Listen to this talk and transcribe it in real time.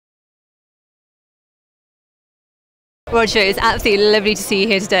Roger, it's absolutely lovely to see you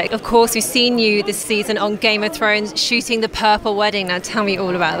here today. Of course, we've seen you this season on Game of Thrones shooting the Purple Wedding. Now tell me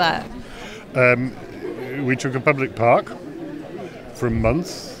all about that. We took a public park for a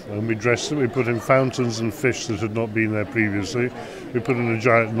month and we dressed it. We put in fountains and fish that had not been there previously. We put in a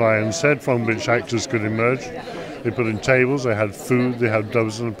giant lion's head from which actors could emerge. They put in tables, they had food, they had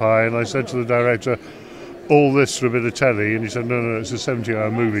doves and a pie, and I said to the director, all this for a bit of telly, and he said, no, it's a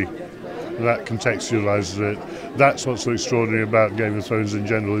 70-hour movie. And that contextualises it. That's what's so extraordinary about Game of Thrones in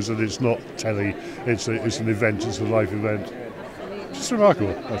general, is that it's not telly, it's an event, it's a live event. It's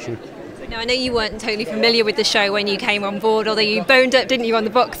remarkable, actually. Now, I know you weren't totally familiar with the show when you came on board, although you boned up, didn't you, on the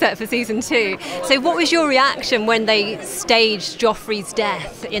box set for season 2. So what was your reaction when they staged Joffrey's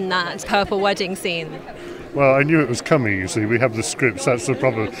death in that Purple Wedding scene? Well, I knew it was coming, you see. We have the scripts, that's the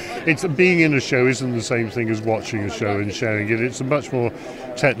problem. It's being in a show isn't the same thing as watching a show and sharing it. It's a much more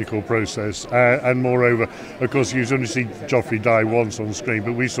technical process. And moreover, of course, you only see Joffrey die once on screen,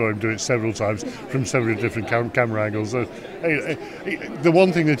 but we saw him do it several times from several different camera angles. The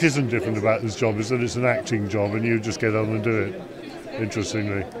one thing that isn't different about this job is that it's an acting job and you just get on and do it,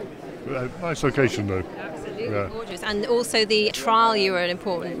 interestingly. Nice location, though. Yeah. Gorgeous. And also the trial you were an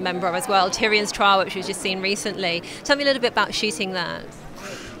important member of as well, Tyrion's trial, which we've just seen recently. Tell me a little bit about shooting that.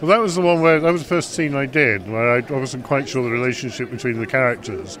 Well, that was the one where, that was the first scene I did, where I wasn't quite sure the relationship between the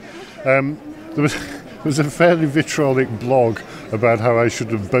characters. There was a fairly vitriolic blog about how I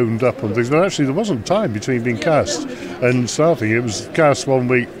should have boned up on things, but actually there wasn't time between being cast and starting. It was cast 1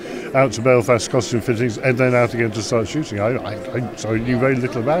 week, out to Belfast, costume fittings, and then out again to start shooting. So I knew very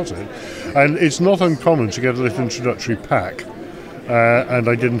little about it. And it's not uncommon to get a little introductory pack, and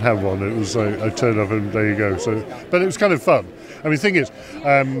I didn't have one. It was I turned up and there you go. So, but it was kind of fun. I mean, the thing is,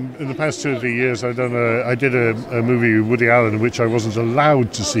 in the past 2 or 3 years, I did a movie with Woody Allen in which I wasn't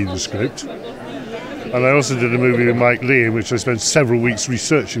allowed to see the script. And I also did a movie with Mike Leigh in which I spent several weeks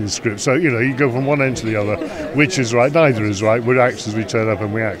researching the script. So, you go from one end to the other. Which is right? Neither is right. We're actors, we turn up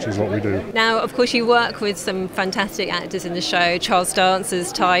and we act is what we do. Now, of course, you work with some fantastic actors in the show. Charles Dance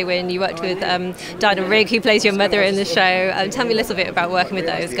as Tywin. You worked with Diana Rigg, who plays your mother in the show. Tell me a little bit about working with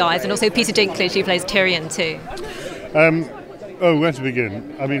those guys. And also Peter Dinklage, who plays Tyrion too. Where to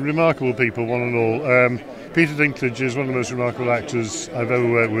begin? I mean, remarkable people, one and all. Peter Dinklage is one of the most remarkable actors I've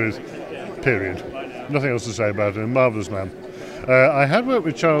ever worked with, period. Nothing else to say about him. Marvellous man. I had worked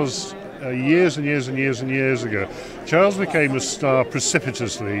with Charles years and years and years and years ago. Charles became a star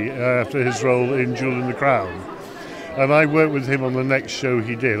precipitously after his role in Jewel in the Crown. And I worked with him on the next show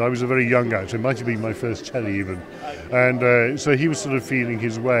he did. I was a very young actor. It might have been my first telly even. And so he was sort of feeling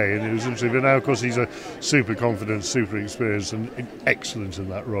his way, and it was interesting. But now, of course, he's a super confident, super experienced, and excellent in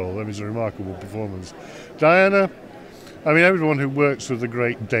that role. That was a remarkable performance. Diana, I mean, everyone who works with the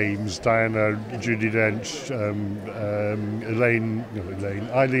great dames, Diana, Judi Dench,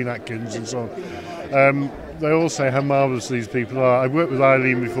 Eileen Atkins and so on, they all say how marvellous these people are. I've worked with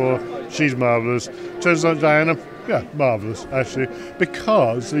Eileen before, she's marvellous. Turns out Diana, yeah, marvellous, actually,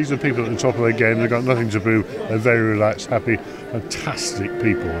 because these are people at the top of their game, they've got nothing to prove, they're very relaxed, happy, fantastic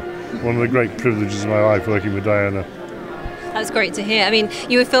people. One of the great privileges of my life working with Diana. That's great to hear. I mean,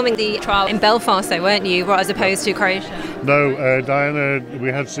 you were filming the trial in Belfast, though, weren't you, as opposed to Croatia? No, Diana, we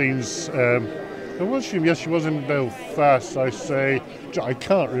had scenes. Was she? Yes, she was in Belfast. I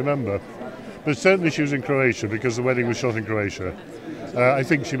can't remember, but certainly she was in Croatia because the wedding was shot in Croatia. I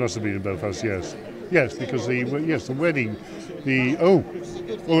think she must have been in Belfast. Yes, because the wedding,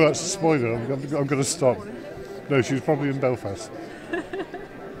 that's a spoiler. I'm going to stop. No, she was probably in Belfast.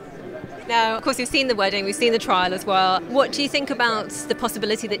 Now, of course, we've seen the wedding, we've seen the trial as well. What do you think about the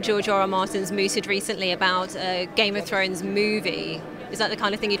possibility that George R.R. Martin's mooted recently about a Game of Thrones movie? Is that the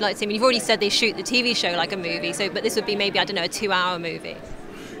kind of thing you'd like to see? I mean, you've already said they shoot the TV show like a movie, but this would be maybe, I don't know, a 2-hour movie.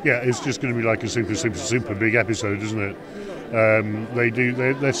 Yeah, it's just going to be like a super big episode, isn't it?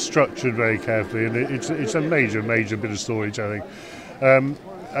 They're structured very carefully, and it's a major bit of storytelling. A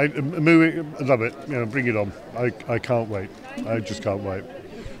movie, I love it. Bring it on. I can't wait. I just can't wait.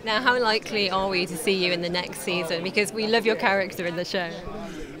 Now, how likely are we to see you in the next season? Because we love your character in the show.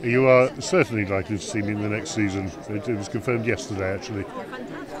 You are certainly likely to see me in the next season. It was confirmed yesterday, actually. Oh,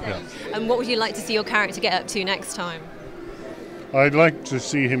 fantastic. Yeah. And what would you like to see your character get up to next time? I'd like to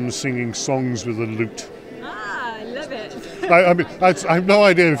see him singing songs with a lute. I love it. I mean, I have no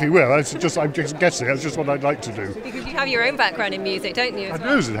idea if he will. I'm just guessing. That's just what I'd like to do. Because you have your own background in music, don't you? I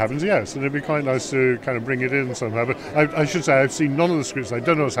suppose it happens, yes, and it'd be quite nice to kind of bring it in somehow. But I should say I've seen none of the scripts. I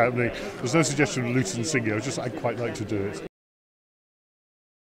don't know what's happening. There's no suggestion of lute and singing. I'd quite like to do it.